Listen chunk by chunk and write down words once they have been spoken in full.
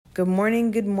Good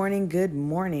morning, good morning, good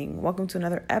morning. Welcome to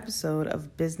another episode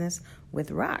of Business with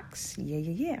Rocks.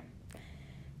 Yeah.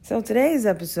 So today's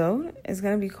episode is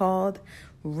going to be called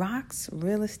Rocks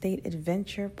Real Estate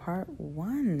Adventure Part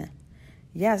 1.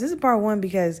 Yes, this is Part 1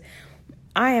 because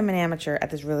I am an amateur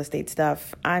at this real estate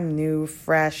stuff. I'm new,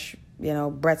 fresh,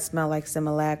 breath smell like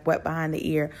Similac, wet behind the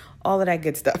ear, all of that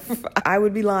good stuff. I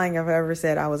would be lying if I ever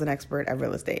said I was an expert at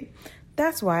real estate.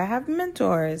 That's why I have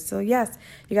mentors. So yes,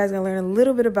 you guys are going to learn a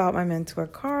little bit about my mentor,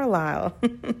 Carlisle,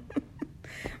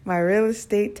 my real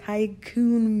estate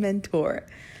tycoon mentor.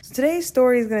 So today's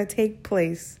story is going to take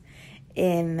place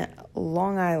in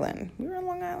Long Island. We were in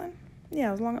Long Island?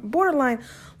 Yeah, it was borderline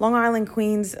Long Island,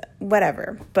 Queens,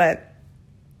 whatever. But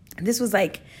this was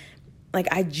like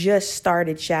I just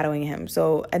started shadowing him.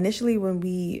 So initially when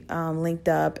we linked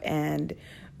up and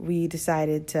we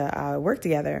decided to work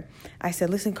together, I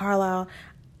said, listen, Carlisle,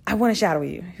 I want to shadow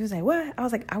you. He was like, what? I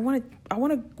was like, I want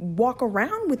to walk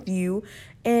around with you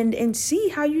and see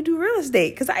how you do real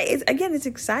estate. Because it's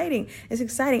exciting. It's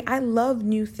exciting. I love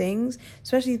new things,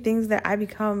 especially things that I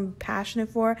become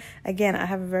passionate for. Again, I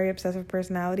have a very obsessive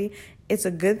personality. It's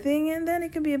a good thing, and then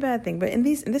it can be a bad thing. But in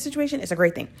this situation, it's a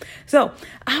great thing. So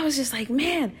I was just like,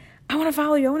 man, I want to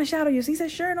follow you. I want to shadow you. So he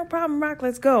said, sure, no problem, Rock,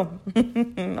 let's go.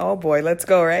 Oh boy, let's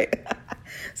go, right?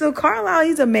 So Carlisle,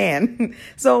 he's a man.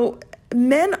 So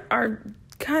men are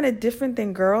kind of different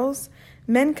than girls.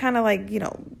 Men kind of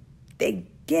they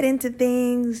get into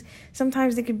things.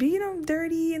 Sometimes they could be,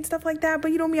 dirty and stuff like that.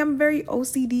 But me, I'm very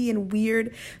OCD and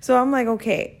weird. So I'm like,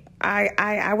 okay,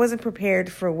 I wasn't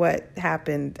prepared for what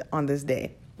happened on this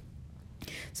day.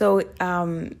 So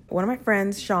one of my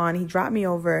friends, Sean, he dropped me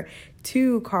over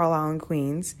to Carlisle in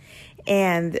Queens,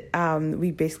 and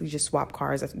we basically just swapped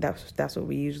cars. That's what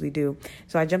we usually do.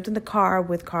 So I jumped in the car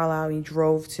with Carlisle, and he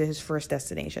drove to his first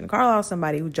destination. Carlisle's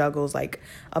somebody who juggles like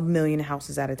a million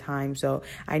houses at a time, so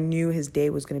I knew his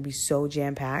day was going to be so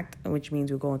jam-packed, which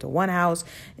means we're going to one house.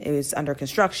 It was under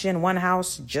construction. One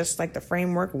house, just like the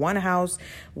framework, one house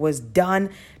was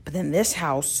done, but then this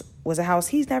house was a house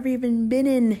he's never even been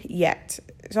in yet.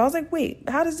 So I was like, wait,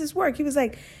 how does this work? He was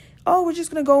like, oh, we're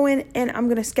just going to go in and I'm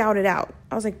going to scout it out.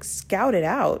 I was like, scout it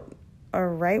out? All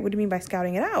right. What do you mean by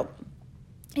scouting it out?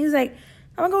 He was like,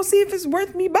 I'm going to go see if it's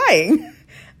worth me buying.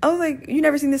 I was like, you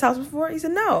never seen this house before? He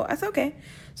said, no. I said, okay.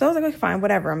 So I was like, okay, fine,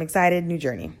 whatever. I'm excited. New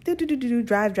journey.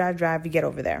 Drive. We get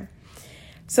over there.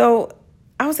 So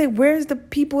I was like, where's the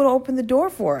people to open the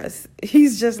door for us?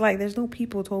 He's just like, there's no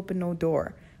people to open no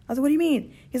door. I was like, what do you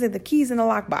mean? He's like, the key's in the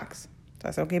lockbox. So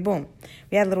I said, okay, boom.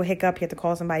 We had a little hiccup. He had to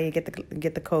call somebody, get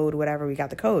the code, whatever. We got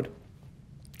the code.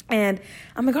 And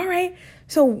I'm like, all right,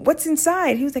 so what's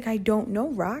inside? He was like, I don't know,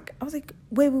 Rock. I was like,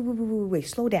 wait,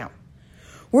 slow down.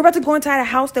 We're about to go inside a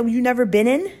house that you never been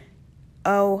in?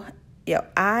 Oh, yeah,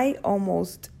 I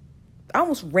almost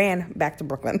ran back to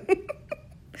Brooklyn.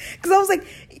 Because I was like,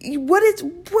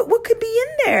 what could be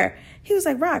in there? He was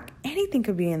like, Rock, anything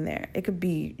could be in there. It could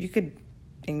be,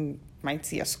 you might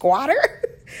see a squatter.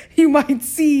 You might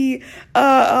see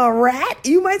a rat.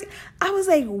 I was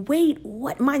like, wait,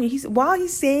 what? Mind you, while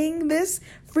he's saying this,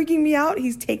 freaking me out,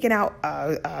 he's taking out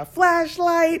a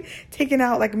flashlight, taking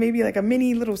out maybe a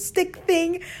mini little stick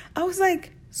thing. I was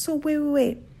like, so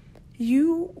wait.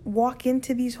 You walk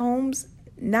into these homes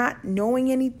not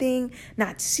knowing anything,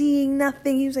 not seeing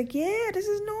nothing. He was like, yeah, this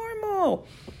is normal.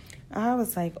 I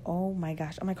was like, oh my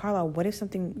gosh. I'm like, Carlisle, what if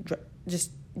something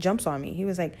just jumps on me? He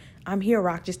was like, I'm here,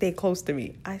 Rock, just stay close to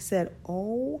me. I said,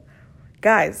 oh,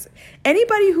 guys,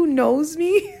 anybody who knows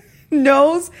me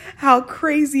knows how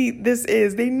crazy this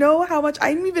is. They know how much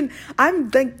I'm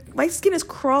like, my skin is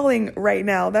crawling right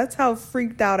now. That's how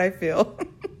freaked out I feel.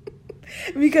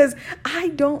 Because I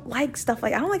don't like stuff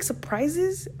I don't like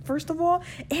surprises, first of all,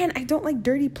 and I don't like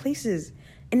dirty places.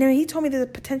 And then he told me there's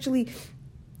potentially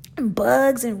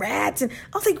bugs and rats, and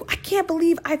I was like, I can't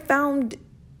believe I found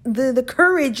the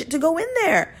courage to go in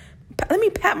there. Let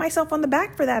me pat myself on the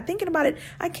back for that. Thinking about it,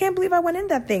 I can't believe I went in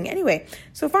that thing. Anyway,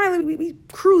 so finally we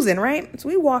cruising, right? So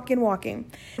we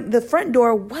walking. The front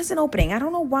door wasn't opening. I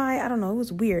don't know why. I don't know. It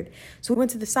was weird. So we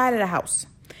went to the side of the house.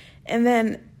 And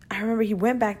then I remember he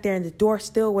went back there and the door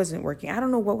still wasn't working. I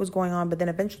don't know what was going on, but then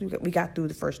eventually we got through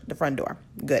the front door.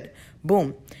 Good.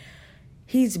 Boom.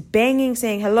 He's banging,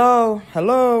 saying,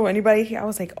 hello, anybody here? I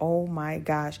was like, oh my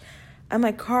gosh. I'm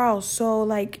like, Carl, so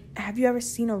have you ever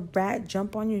seen a rat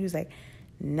jump on you? He was like,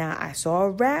 nah, I saw a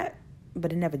rat,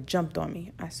 but it never jumped on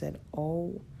me. I said,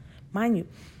 oh, mind you,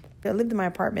 I lived in my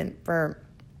apartment for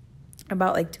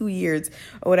about 2 years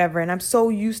or whatever. And I'm so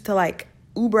used to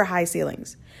uber high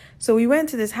ceilings. So we went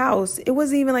to this house. It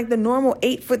wasn't even like the normal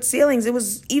 8-foot ceilings. It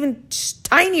was even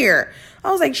tinier.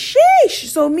 I was like, sheesh.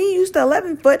 So me used to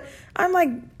 11-foot. I'm like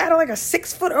at like a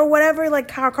 6-foot or whatever. Like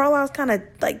Carlisle's kind of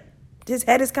like, his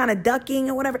head is kind of ducking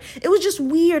or whatever. It was just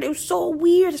weird. It was so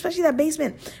weird, especially that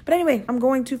basement. But anyway, I'm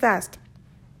going too fast.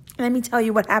 Let me tell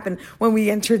you what happened when we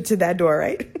entered to that door,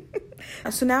 right?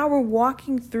 So now we're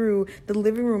walking through the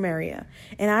living room area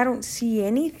and I don't see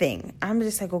anything. I'm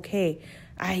just like, okay.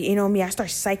 I start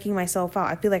psyching myself out.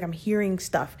 I feel like I'm hearing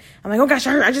stuff. I'm like, oh gosh,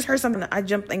 I just heard something. I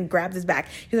jumped and grabbed his back.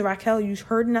 He's like, Raquel, you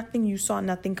heard nothing. You saw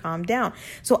nothing. Calm down.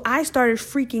 So I started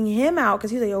freaking him out because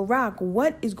he's like, yo, Rock,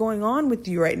 what is going on with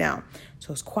you right now?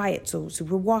 So it's quiet. So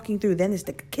we're walking through. Then it's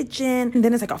the kitchen. And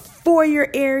then it's like a foyer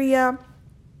area.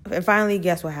 And finally,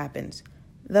 guess what happens?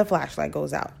 The flashlight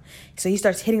goes out. So he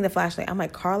starts hitting the flashlight. I'm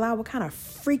like, Carlisle, what kind of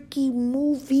freaky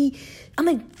movie? I'm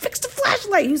like, fix the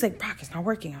flashlight. He was like, Brock, it's not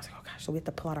working. I was like, oh gosh, so we have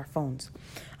to pull out our phones.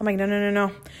 I'm like,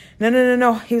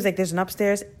 no. He was like, there's an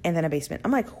upstairs and then a basement.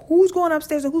 I'm like, who's going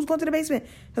upstairs and who's going to the basement?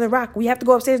 He's like, Rock, we have to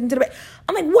go upstairs into the basement.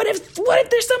 I'm like, what if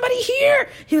there's somebody here?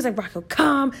 He was like, Raquel,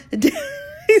 calm down.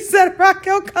 He said,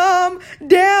 Raquel, calm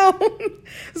down.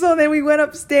 So then we went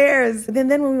upstairs. Then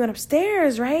when we went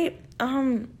upstairs, right?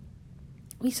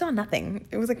 We saw nothing.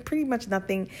 It was like pretty much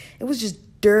nothing. It was just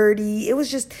dirty. It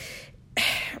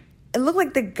looked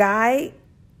like the guy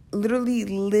literally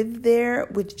lived there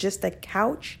with just a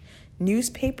couch,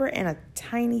 newspaper, and a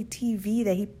tiny TV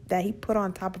that he put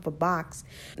on top of a box.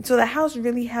 So the house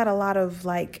really had a lot of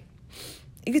like,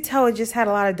 you could tell it just had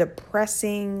a lot of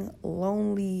depressing,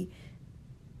 lonely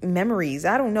memories.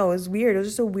 I don't know. It was weird. It was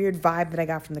just a weird vibe that I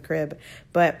got from the crib.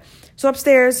 But so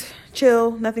upstairs,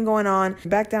 chill, nothing going on.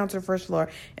 Back down to the first floor,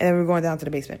 and then we're going down to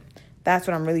the basement. That's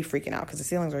when I'm really freaking out because the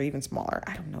ceilings are even smaller.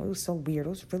 I don't know. It was so weird. It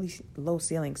was really low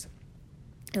ceilings.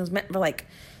 It was meant for like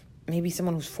maybe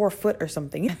someone who's 4 foot or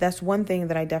something. That's one thing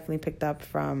that I definitely picked up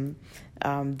from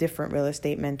different real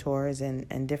estate mentors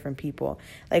and different people.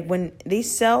 Like when they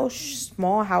sell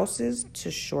small houses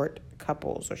to short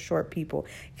couples or short people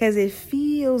because it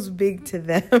feels big to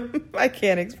them. I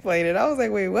can't explain it. I was like,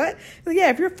 wait, what? Like,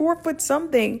 yeah, if you're 4 foot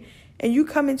something and you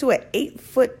come into an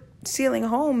 8-foot ceiling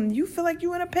home, you feel like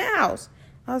you're in a penthouse.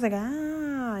 I was like,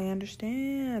 I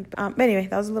understand. But anyway,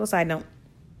 that was a little side note.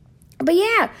 But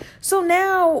yeah, so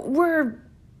now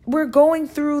we're going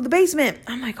through the basement.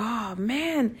 I'm like, oh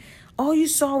man, all you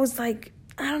saw was like,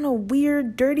 I don't know,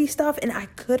 weird, dirty stuff. And I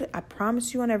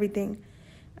promise you on everything,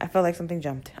 I felt like something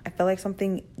jumped. I felt like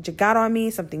something got on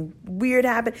me, something weird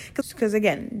happened. Because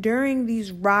again, during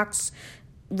these Rocks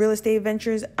real estate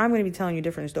ventures, I'm going to be telling you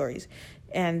different stories.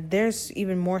 And there's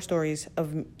even more stories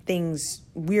of things,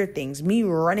 weird things. Me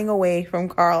running away from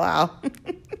Carlisle.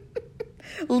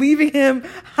 Leaving him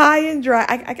high and dry.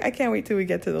 I can't wait till we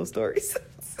get to those stories.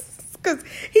 Because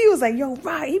he was like, yo,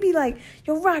 Rock. He'd be like,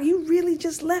 yo, Rock, you really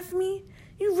just left me?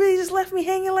 You really just left me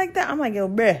hanging like that? I'm like, yo,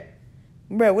 bruh,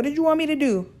 what did you want me to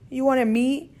do? You wanted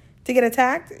me to get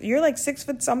attacked? You're like 6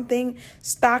 foot something,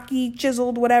 stocky,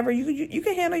 chiseled, whatever. You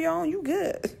can handle your own. You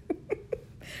good.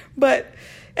 But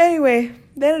anyway,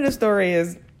 the end of the story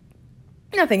is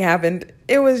nothing happened.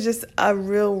 It was just a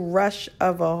real rush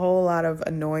of a whole lot of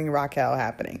annoying Raquel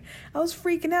happening. I was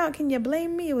freaking out. Can you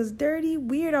blame me? It was dirty,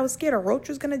 weird. I was scared a roach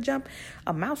was going to jump.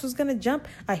 A mouse was going to jump.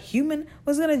 A human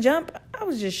was going to jump. I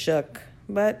was just shook.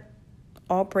 But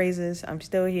all praises. I'm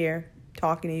still here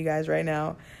talking to you guys right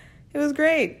now. It was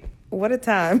great. What a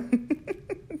time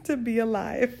to be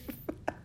alive.